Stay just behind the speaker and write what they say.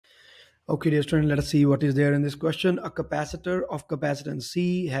Okay, dear student, let us see what is there in this question. A capacitor of capacitance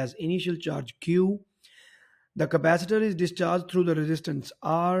C has initial charge Q. The capacitor is discharged through the resistance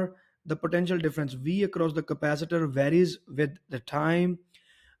R. The potential difference V across the capacitor varies with the time.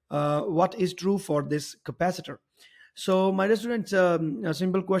 What is true for this capacitor? So, my dear students, a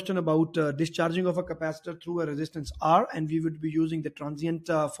simple question about discharging of a capacitor through a resistance R, and we would be using the transient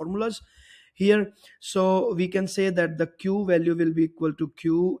formulas here. So, we can say that the Q value will be equal to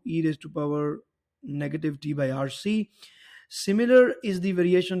Q e raised to power negative t by RC. Similar is the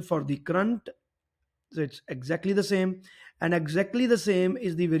variation for the current, so it's exactly the same, and exactly the same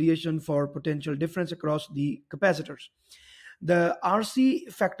is the variation for potential difference across the capacitors. The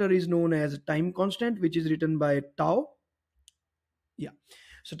RC factor is known as time constant, which is written by tau. Yeah,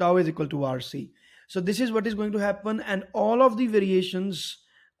 so tau is equal to RC. So this is what is going to happen, and all of the variations,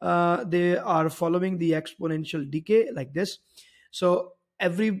 they are following the exponential decay like this. So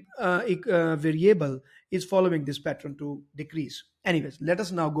every variable is following this pattern to decrease. Anyways, let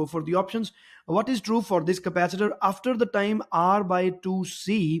us now go for the options. What is true for this capacitor? After the time R by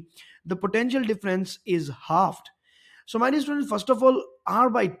 2C, the potential difference is halved. So my dear students, first of all, R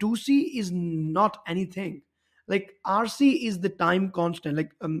by 2C is not anything. Like RC is the time constant,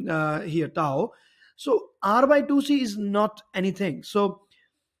 like here tau. So R by 2C is not anything. So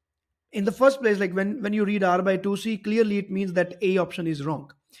in the first place, like when you read R by 2C, clearly it means that A option is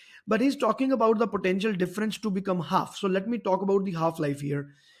wrong. But he's talking about the potential difference to become half. So let me talk about the half-life here.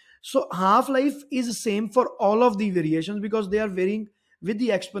 So half-life is the same for all of the variations because they are varying with the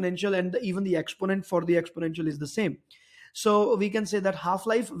exponential, and even the exponent for the exponential is the same. So we can say that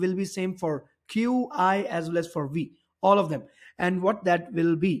half-life will be same for Q, I as well as for V, all of them. And what that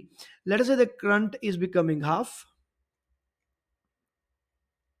will be, let us say the current is becoming half.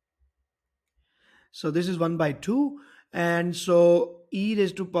 So this is 1 by 2. And so e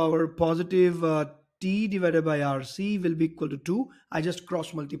raised to power positive t divided by RC will be equal to 2. I just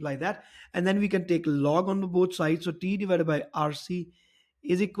cross multiply that. And then we can take log on both sides. So t divided by RC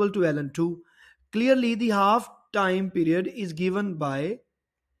is equal to ln 2. Clearly the half time period is given by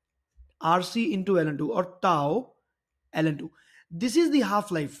RC into ln 2 or tau ln 2. This is the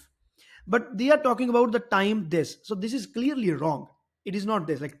half-life. But they are talking about the time this. So this is clearly wrong. It is not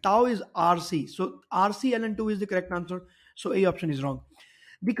this. Like tau is RC. So RC ln 2 is the correct answer. So A option is wrong.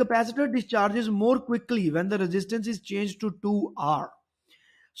 The capacitor discharges more quickly when the resistance is changed to 2R.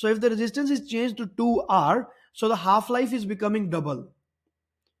 So if the resistance is changed to 2R, so the half-life is becoming double.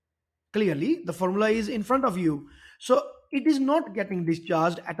 Clearly, the formula is in front of you. So it is not getting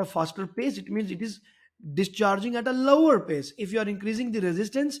discharged at a faster pace. It means it is discharging at a lower pace. If you are increasing the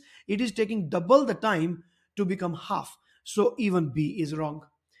resistance, it is taking double the time to become half. So even B is wrong.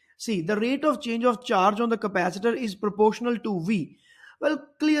 See, the rate of change of charge on the capacitor is proportional to V. Well,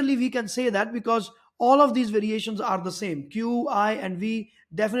 clearly we can say that because all of these variations are the same. Q, I, and V,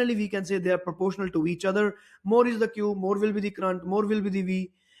 definitely we can say they are proportional to each other. More is the Q, more will be the current, more will be the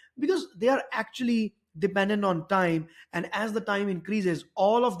V, because they are actually dependent on time, and as the time increases,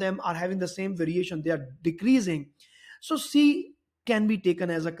 all of them are having the same variation, they are decreasing. So C can be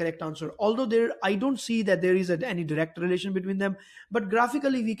taken as a correct answer, although there I don't see that there is any direct relation between them, but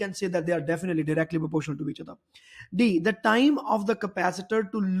graphically we can say that they are definitely directly proportional to each other. D, the time of the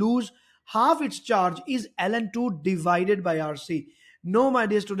capacitor to lose half its charge is ln 2 divided by RC. No, my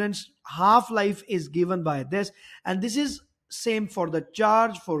dear students, half life is given by this, and this is same for the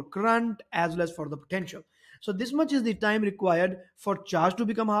charge, for current, as well as for the potential. So this much is the time required for charge to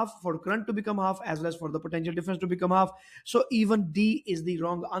become half, for current to become half, as well as for the potential difference to become half. So even D is the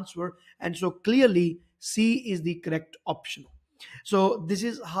wrong answer, and so clearly C is the correct option. So this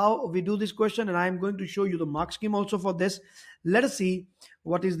is how we do this question, and I am going to show you the mark scheme also for this. Let us see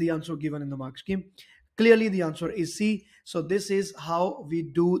what is the answer given in the mark scheme. Clearly the answer is C. So this is how we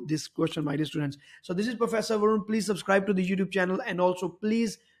do this question, my dear students. So this is Professor Varun. Please subscribe to the YouTube channel, and also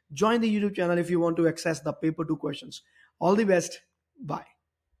please join the YouTube channel if you want to access the paper 2 questions. All the best. Bye.